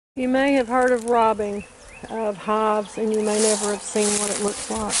You may have heard of robbing of hives, and you may never have seen what it looks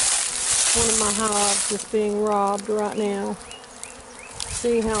like. One of my hives is being robbed right now.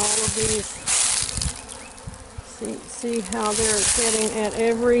 See how all of these, see how they're getting at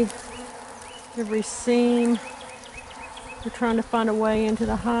every seam. They're trying to find a way into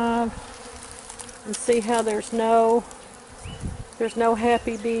the hive. And see how there's no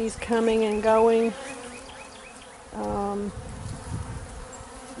happy bees coming and going.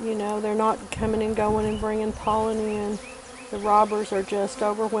 You know, they're not coming and going and bringing pollen in. The robbers are just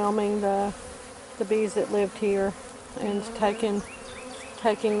overwhelming the bees that lived here and taking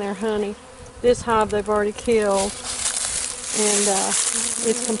their honey. This hive they've already killed, and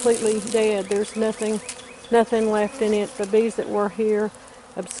it's completely dead. There's nothing left in it. The bees that were here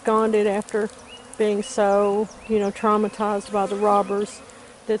absconded after being so, you know, traumatized by the robbers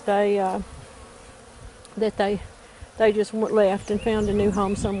that they just left and found a new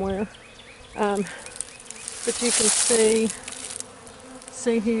home somewhere. But you can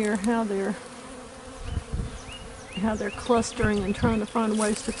see here how they're clustering and trying to find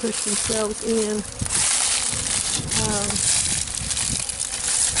ways to push themselves in.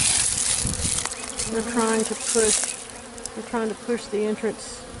 They're trying to push the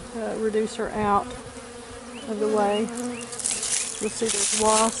entrance reducer out of the way. You'll see there's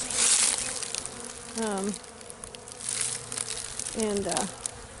wasps. And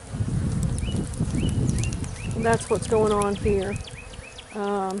that's what's going on here.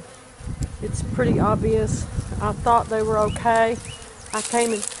 It's pretty obvious. I thought they were okay. I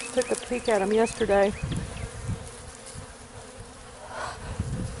came and took a peek at them yesterday.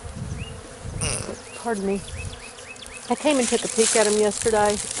 Pardon me. I came and took a peek at them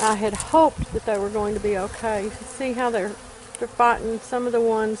yesterday. I had hoped that they were going to be okay. See how they're fighting. Some of the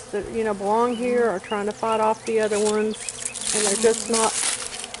ones that, you know, belong here are trying to fight off the other ones, and they're just not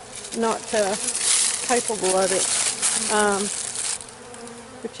capable of it.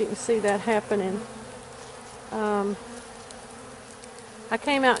 But you can see that happening. I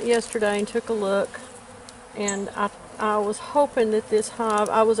came out yesterday and took a look, and I was hoping that this hive,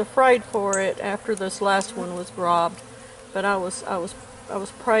 I was afraid for it after this last one was robbed, but I was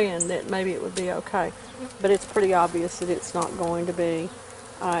praying that maybe it would be okay. But it's pretty obvious that it's not going to be.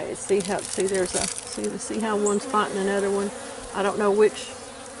 See how one's fighting another one. I don't know which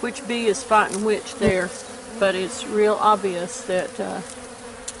bee is fighting which there, but it's real obvious that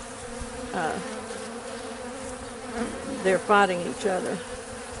they're fighting each other.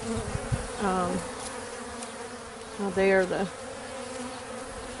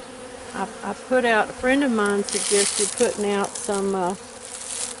 I put out, a friend of mine suggested putting out some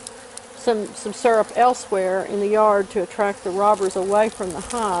syrup elsewhere in the yard to attract the robbers away from the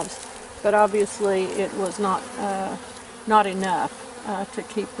hives, but obviously it was not enough to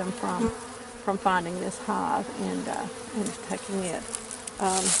keep them from finding this hive and taking it.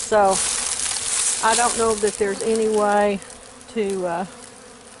 So I don't know that there's any way to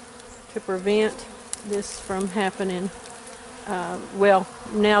prevent this from happening. Well,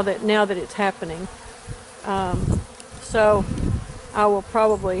 now that it's happening, so I will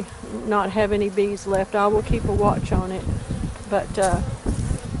probably not have any bees left. I will keep a watch on it, but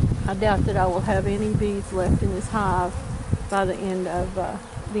I doubt that I will have any bees left in this hive by the end of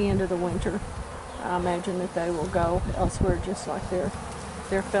the winter. I imagine that they will go elsewhere, just like their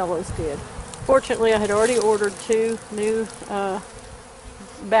fellows did. Fortunately, I had already ordered 2 new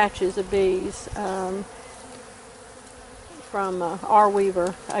batches of bees from R.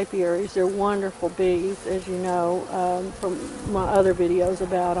 Weaver apiaries. They're wonderful bees, as you know from my other videos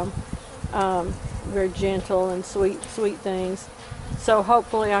about them. Very gentle and sweet things. So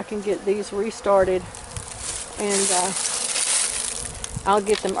hopefully I can get these restarted, and I'll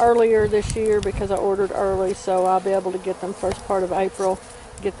get them earlier this year because I ordered early, so I'll be able to get them first part of April,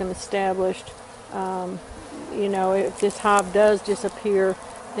 get them established. You know, if this hive does disappear,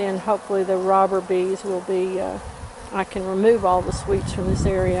 then hopefully the robber bees will be, I can remove all the sweets from this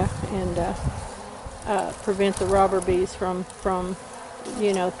area and prevent the robber bees from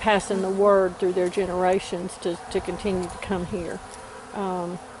you know, passing the word through their generations to continue to come here.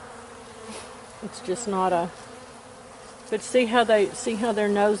 It's just not a, but see how they're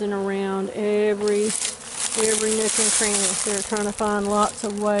nosing around every nook and cranny. They're trying to find lots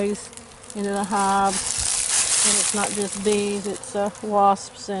of ways into the hives. And it's not just bees, it's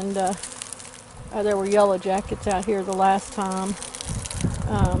wasps, and there were yellow jackets out here the last time.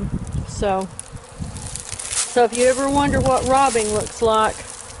 So if you ever wonder what robbing looks like,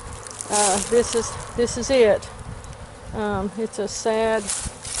 this is it. It's a sad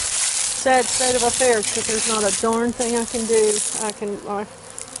state of affairs because there's not a darn thing I can do.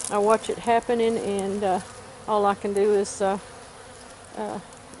 I watch it happening, and all I can do is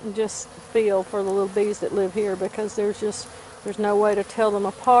just feel for the little bees that live here, because there's no way to tell them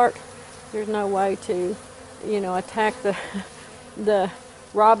apart. There's no way to, attack the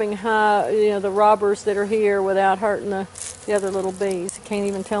robbing hive, the robbers that are here without hurting the other little bees. You can't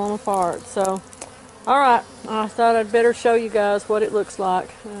even tell them apart. So, all right, I thought I'd better show you guys what it looks like.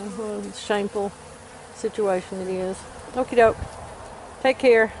 What a shameful situation it is. Okie doke. Take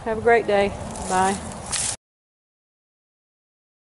care. Have a great day. Bye.